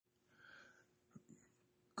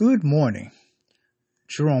Good morning.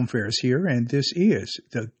 Jerome Ferris here, and this is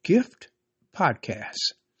the Gift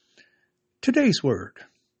Podcast. Today's word,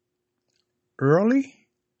 early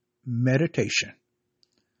meditation.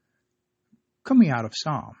 Coming out of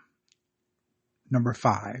Psalm number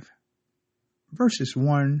 5, verses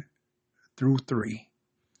 1 through 3,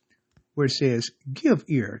 where it says, "Give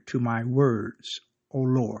ear to my words, O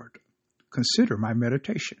Lord. Consider my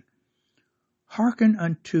meditation. Hearken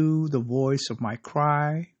unto the voice of my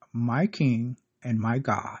cry, my King and my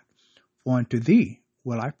God, for unto thee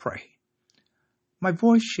will I pray. My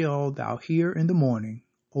voice shall thou hear in the morning,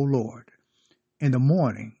 O Lord. In the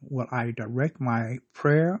morning will I direct my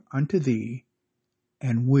prayer unto thee,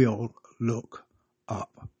 and will look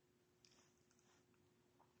up."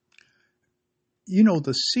 You know,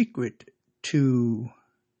 the secret to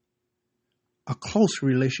a close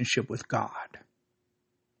relationship with God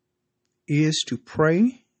is to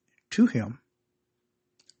pray to Him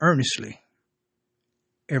earnestly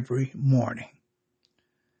every morning.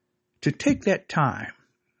 To take that time,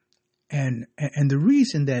 and the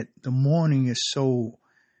reason that the morning is so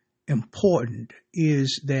important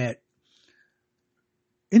is that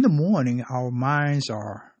in the morning our minds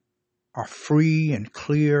are free and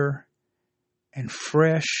clear and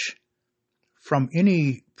fresh from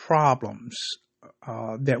any problems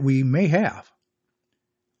that we may have.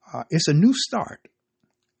 It's a new start,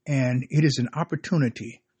 and it is an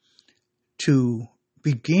opportunity to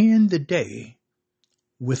begin the day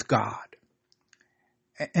with God.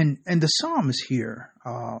 And the psalmist here,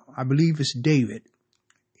 I believe it's David,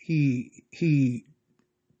 he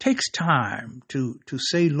takes time to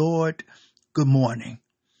say, "Lord, good morning."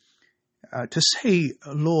 To say,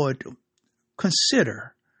 "Lord,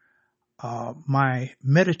 consider my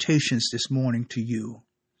meditations this morning to you.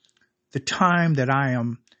 The time that I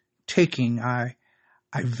am taking, I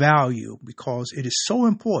value, because it is so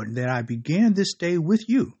important that I begin this day with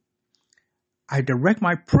you. I direct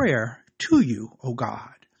my prayer to you, O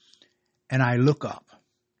God, and I look up."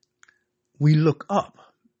 We look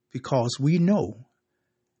up because we know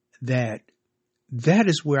that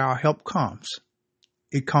is where our help comes.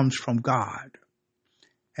 It comes from God.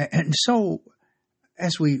 And so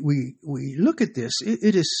as we look at this,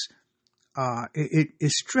 it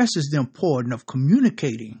stresses the importance of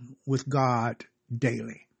communicating with God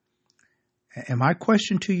daily. And my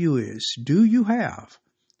question to you is, do you have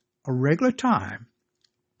a regular time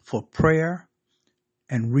for prayer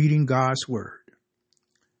and reading God's word?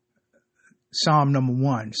 Psalm number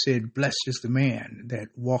 1 said, "Blessed is the man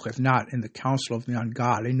that walketh not in the counsel of the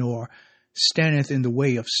ungodly, nor standeth in the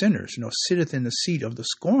way of sinners, nor sitteth in the seat of the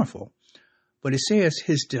scornful. But it says,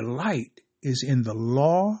 his delight is in the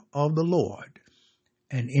law of the Lord,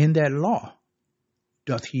 and in that law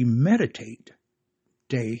doth he meditate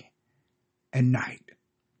day and night."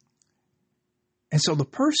 And so the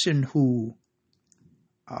person who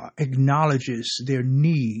acknowledges their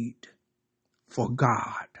need for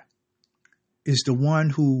God is the one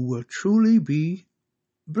who will truly be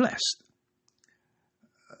blessed.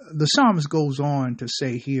 The psalmist goes on to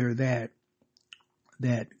say here that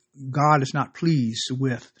God is not pleased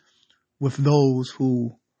with those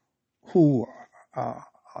who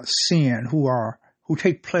sin, who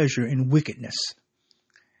take pleasure in wickedness.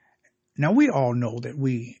 Now, we all know that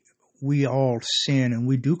we all sin and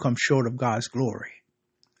we do come short of God's glory.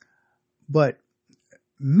 But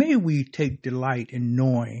may we take delight in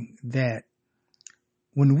knowing that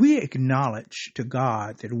when we acknowledge to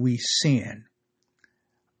God that we sin,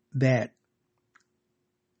 that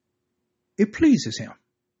it pleases Him.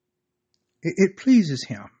 It pleases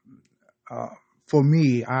Him. For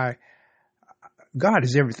me, God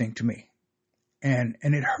is everything to me. And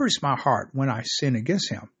it hurts my heart when I sin against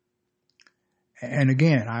Him. And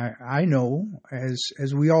again, I know,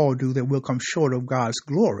 as we all do, that we'll come short of God's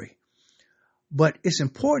glory. But it's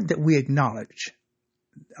important that we acknowledge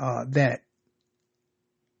that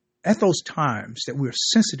at those times that we're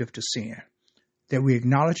sensitive to sin, that we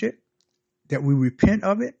acknowledge it, that we repent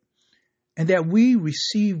of it, and that we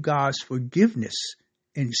receive God's forgiveness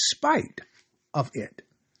in spite of it.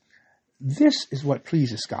 This is what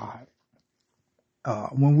pleases God.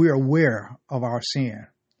 When we're aware of our sin,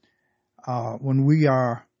 when we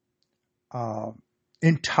are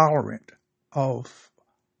intolerant of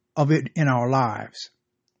it in our lives,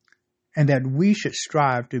 and that we should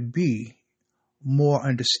strive to be more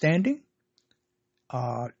understanding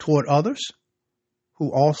toward others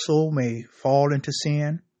who also may fall into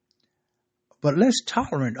sin, but less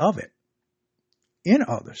tolerant of it in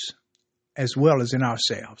others as well as in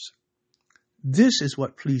ourselves. This is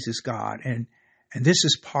what pleases God, and this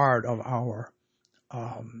is part of our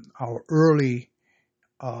early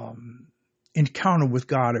encounter with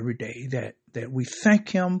God every day, that we thank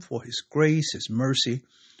him for his grace, his mercy,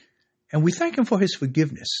 and we thank him for his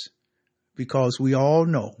forgiveness, because we all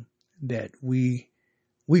know that we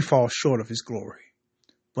fall short of his glory.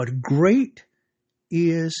 But great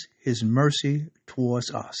is his mercy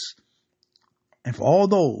towards us. And for all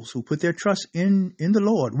those who put their trust in the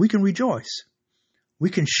Lord, we can rejoice. We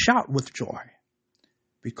can shout with joy,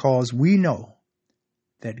 because we know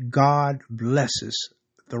that God blesses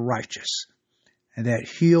the righteous and that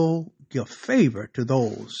he'll give favor to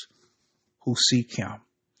those who seek him.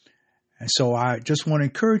 And so I just want to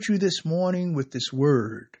encourage you this morning with this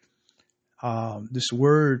word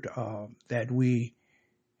that we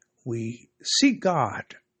seek God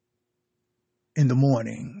in the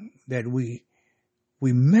morning, that we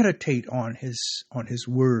meditate on his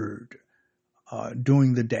word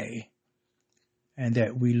during the day, and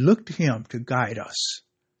that we look to him to guide us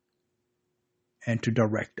and to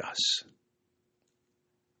direct us.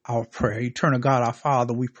 Our prayer. Eternal God, our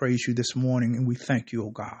Father, we praise you this morning, and we thank you, O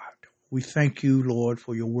God. We thank you, Lord,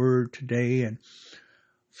 for your word today and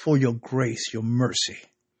for your grace, your mercy.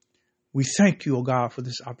 We thank you, O God, for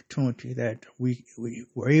this opportunity that we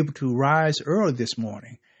were able to rise early this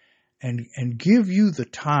morning and give you the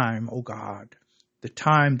time, O God, the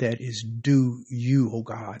time that is due you, O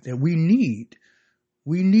God, that we need.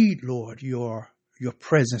 We need, Lord, your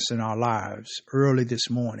presence in our lives early this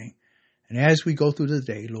morning. And as we go through the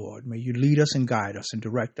day, Lord, may you lead us and guide us and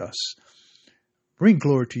direct us. Bring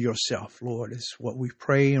glory to yourself, Lord, is what we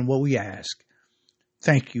pray and what we ask.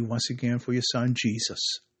 Thank you once again for your son, Jesus.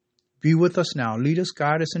 Be with us now. Lead us,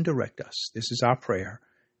 guide us, and direct us. This is our prayer,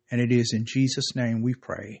 and it is in Jesus' name we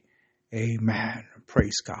pray. Amen.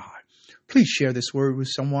 Praise God. Please share this word with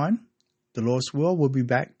someone. The Lord's will will be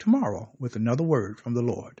back tomorrow with another word from the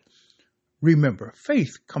Lord. Remember,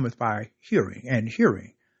 faith cometh by hearing, and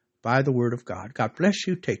hearing by the word of God. God bless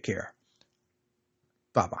you. Take care.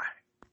 Bye-bye.